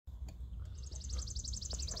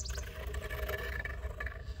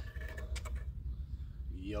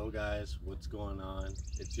Yo guys, what's going on?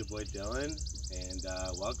 It's your boy Dylan, and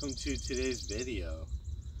welcome to today's video.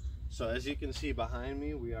 So as you can see behind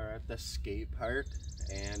me, we are at the skate park,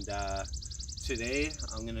 and today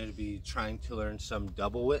I'm going to be trying to learn some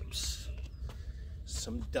double whips.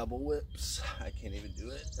 I can't even do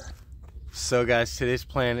it. So guys, today's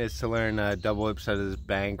plan is to learn double whips out of this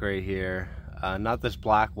bank right here. Not this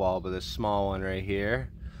black wall, but this small one right here.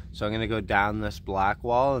 So I'm going to go down this black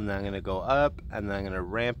wall, and then I'm going to go up, and then I'm going to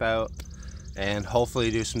ramp out and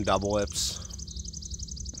hopefully do some double whips.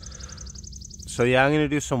 So yeah, I'm going to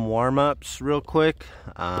do some warm-ups real quick.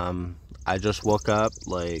 I just woke up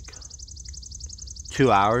like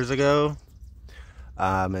 2 hours ago.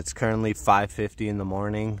 It's currently 5:50 in the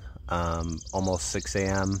morning, almost 6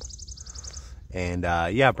 a.m. And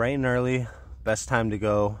yeah, bright and early, best time to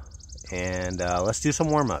go. And let's do some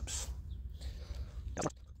warm-ups.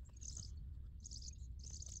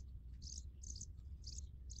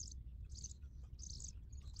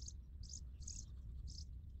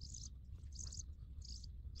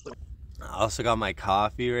 I also got my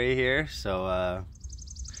coffee right here, so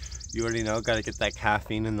you already know, gotta get that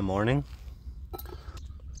caffeine in the morning.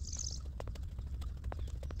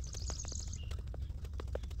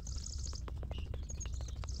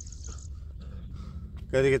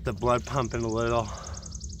 Gotta get the blood pumping a little.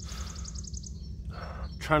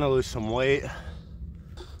 I'm trying to lose some weight.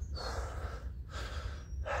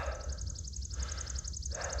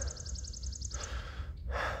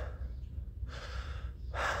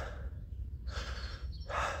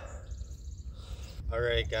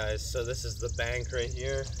 Alright guys, so this is the bank right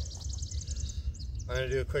here. I'm going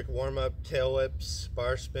to do a quick warm-up, tail whips,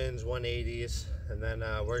 bar spins, 180s, and then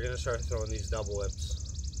we're going to start throwing these double whips.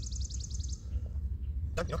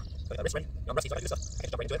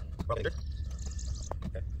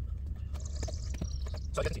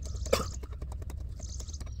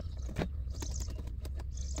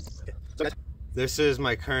 This is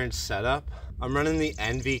my current setup. I'm running the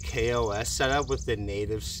NVKOS setup with the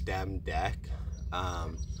native stem deck.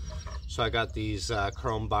 So I got these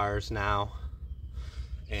chrome bars now,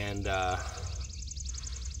 and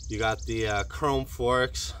you got the chrome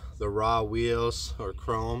forks, the raw wheels or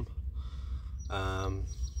chrome,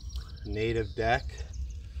 native deck.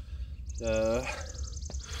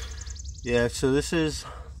 Yeah, so this is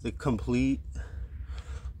the complete,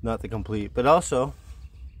 not the complete, but also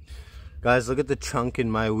guys, look at the chunk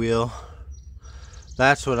in my wheel.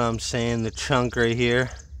 That's what I'm saying, the chunk right here.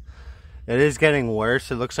 It is getting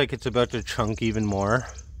worse. It looks like it's about to chunk even more.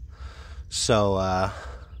 So I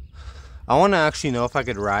want to actually know if I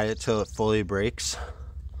could ride it till it fully breaks.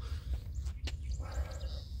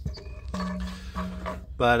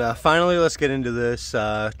 But finally, let's get into this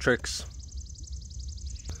tricks.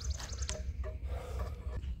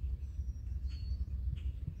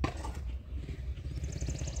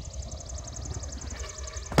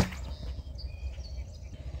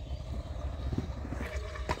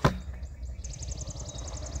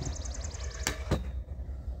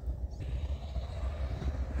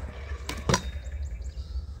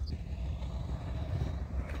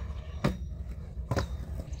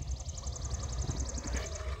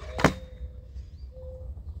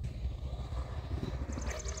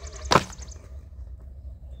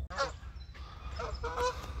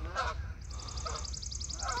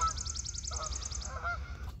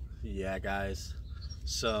 Yeah guys,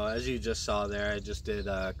 so as you just saw there, I just did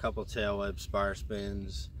a couple tail whips, bar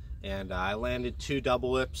spins, and I landed 2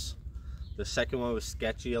 double whips. The second one was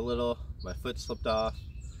sketchy a little, my foot slipped off,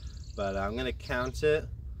 but I'm gonna count it.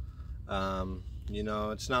 You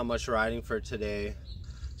know, it's not much riding for today.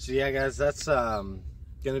 So yeah guys, that's gonna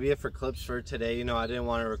be it for clips for today. You know, I didn't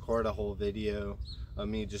want to record a whole video of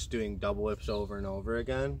me just doing double whips over and over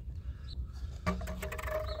again.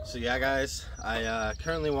 So yeah guys, I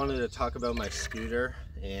currently wanted to talk about my scooter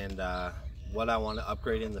and what I want to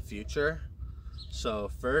upgrade in the future.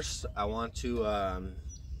 So first I want to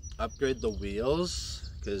upgrade the wheels,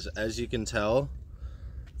 because as you can tell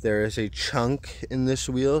there is a chunk in this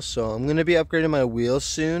wheel, so I'm going to be upgrading my wheels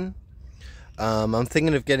soon. I'm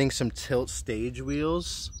thinking of getting some tilt stage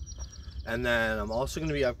wheels, and then I'm also going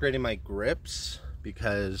to be upgrading my grips,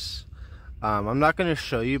 because I'm not going to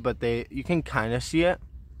show you, but you can kind of see it.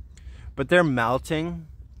 But they're melting.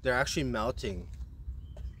 They're actually melting.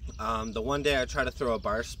 The one day I tried to throw a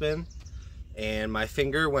bar spin and my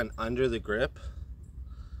finger went under the grip.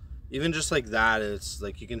 Even just like that, it's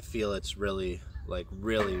like you can feel it's really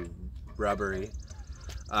rubbery.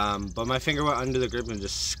 But my finger went under the grip and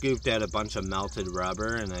just scooped out a bunch of melted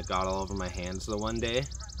rubber, and it got all over my hands the one day.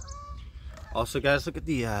 Also guys, look at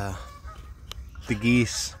the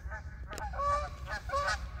geese.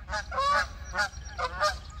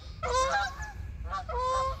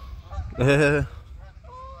 So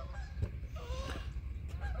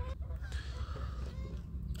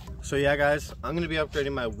yeah guys, I'm going to be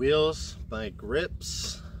upgrading my wheels, my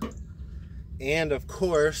grips, and of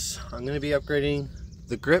course I'm going to be upgrading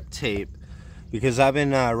the grip tape, because I've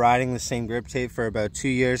been riding the same grip tape for about 2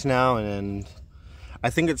 years now, and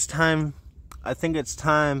I think it's time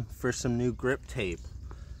for some new grip tape.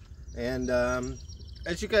 And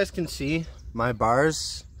as you guys can see, my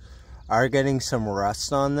bars are getting some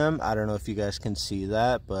rust on them. I don't know if you guys can see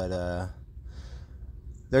that, but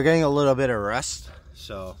they're getting a little bit of rust,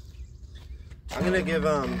 so I'm gonna give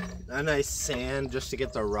them a nice sand just to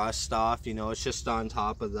get the rust off. You know, it's just on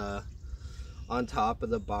top of the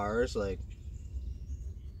bars, like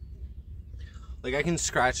I can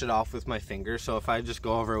scratch it off with my finger, so if I just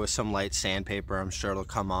go over it with some light sandpaper, I'm sure it'll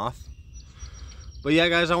come off. But yeah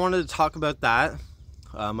guys, I wanted to talk about that.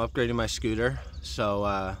 I'm upgrading my scooter,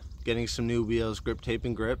 so getting some new wheels, grip tape,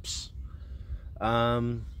 and grips.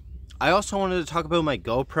 I also wanted to talk about my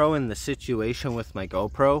GoPro and the situation with my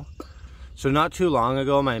GoPro. So not too long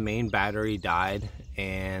ago, my main battery died,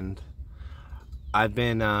 and I've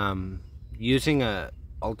been using a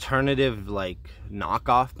alternative like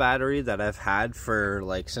knockoff battery that I've had for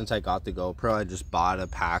like since I got the GoPro. I just bought a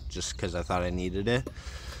pack just because I thought I needed it,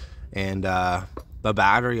 and the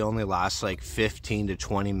battery only lasts like 15 to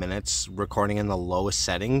 20 minutes recording in the lowest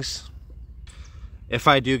settings. If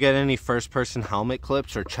I do get any first-person helmet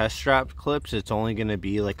clips or chest strap clips, it's only going to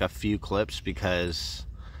be like a few clips, because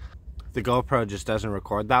the GoPro just doesn't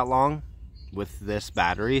record that long with this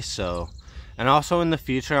battery. So, and also in the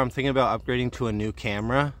future, I'm thinking about upgrading to a new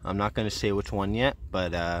camera. I'm not going to say which one yet,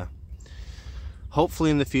 but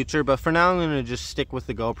hopefully in the future. But for now, I'm going to just stick with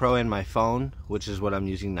the GoPro and my phone, which is what I'm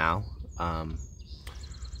using now.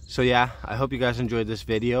 So yeah, I hope you guys enjoyed this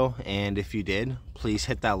video, and if you did, please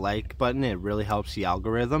hit that like button. It really helps the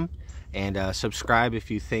algorithm. And subscribe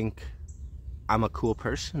if you think I'm a cool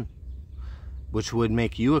person, which would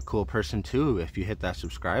make you a cool person too if you hit that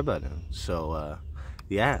subscribe button. So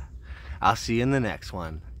yeah, I'll see you in the next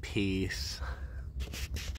one. Peace.